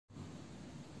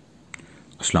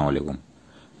Assalamu alaikum.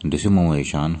 This is Mohammad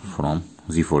Ishan from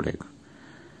Z4 Tech.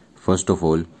 First of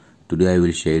all, today I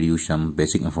will share you some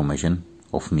basic information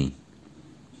of me.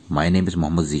 My name is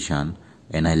Mohammad Zishan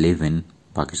and I live in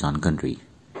Pakistan country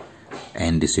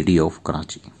and the city of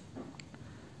Karachi.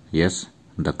 Yes,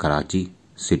 the Karachi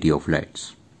city of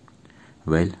lights.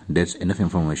 Well, that's enough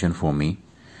information for me.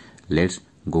 Let's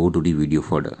go to the video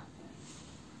further.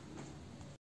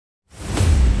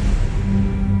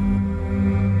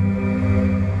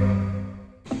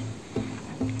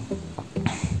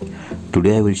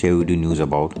 Today I will share with you news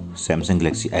about Samsung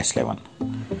Galaxy S11.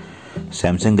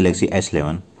 Samsung Galaxy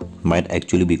S11 might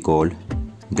actually be called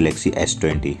Galaxy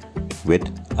S20 with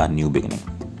a new beginning.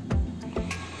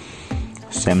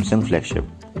 Samsung flagship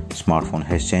smartphone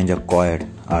has changed quite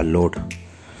a lot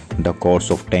the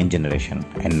course of 10th generation,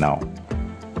 and now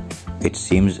it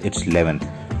seems its 11th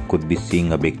could be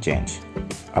seeing a big change.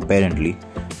 Apparently,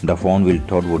 the phone we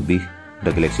thought would be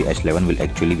the Galaxy S11 will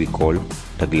actually be called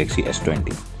the Galaxy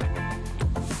S20.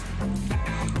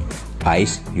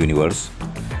 Ice Universe,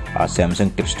 a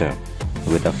Samsung tipster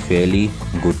with a fairly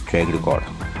good track record,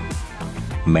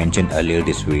 mentioned earlier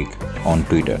this week on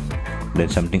Twitter that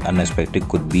something unexpected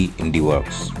could be in the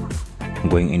works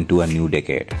going into a new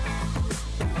decade.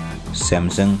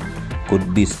 Samsung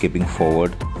could be skipping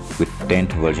forward with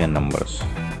 10th version numbers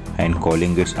and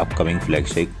calling its upcoming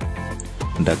flagship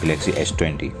the Galaxy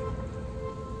S20.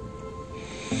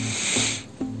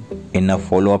 In a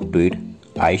follow-up tweet,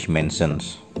 Ice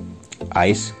mentions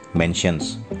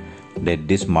that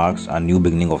this marks a new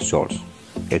beginning of sorts.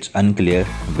 It's unclear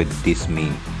what this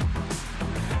means,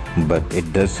 but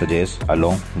it does suggest,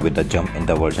 along with the jump in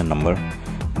the version number,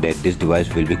 that this device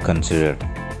will be considered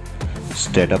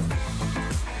straight up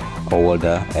over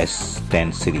the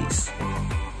S10 series.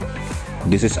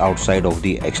 This is outside of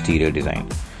the exterior design,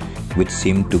 which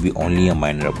seemed to be only a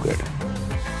minor upgrade.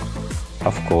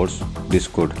 Of course, this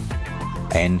could,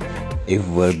 and if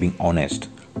we're being honest,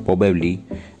 probably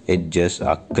it's just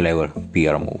a clever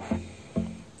PR move,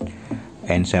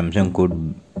 and Samsung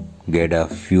could get a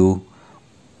few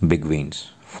big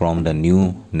wins from the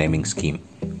new naming scheme.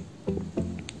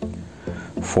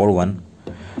 For one,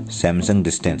 Samsung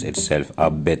distanced itself a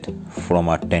bit from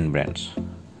our 10 brands.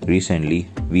 Recently,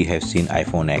 we have seen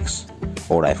iPhone X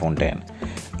or iPhone 10,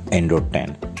 Android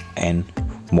 10, and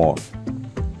more.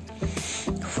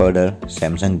 Further,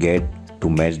 Samsung get to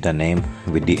match the name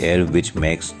with the air, which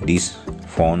makes this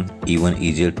phone even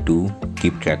easier to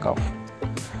keep track of.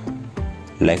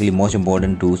 Likely most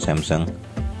important to Samsung,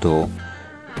 though,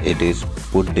 it is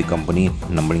put the company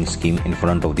numbering scheme in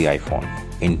front of the iPhone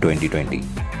in 2020.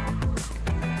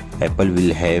 Apple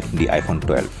will have the iPhone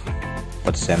 12,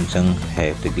 but Samsung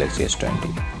have the Galaxy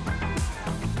S20.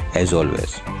 As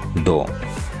always, though,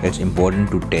 it's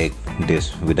important to take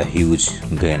this with a huge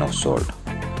grain of salt.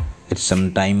 It's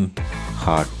sometimes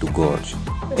hard to gauge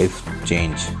if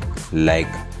change like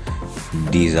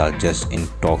these are just in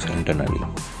talks internally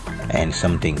and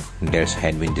something that's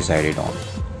had been decided on.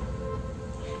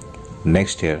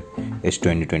 Next year is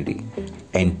 2020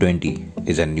 and 20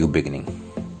 is a new beginning,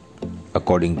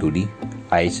 according to the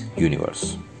Ice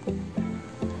Universe.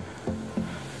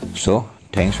 So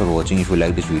thanks for watching. If you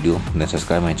like this video, then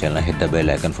subscribe my channel, hit the bell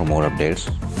icon for more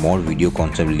updates. More video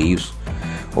concept leaves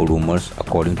or rumors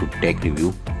according to tech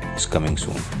review is coming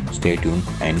soon. Stay tuned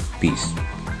and peace.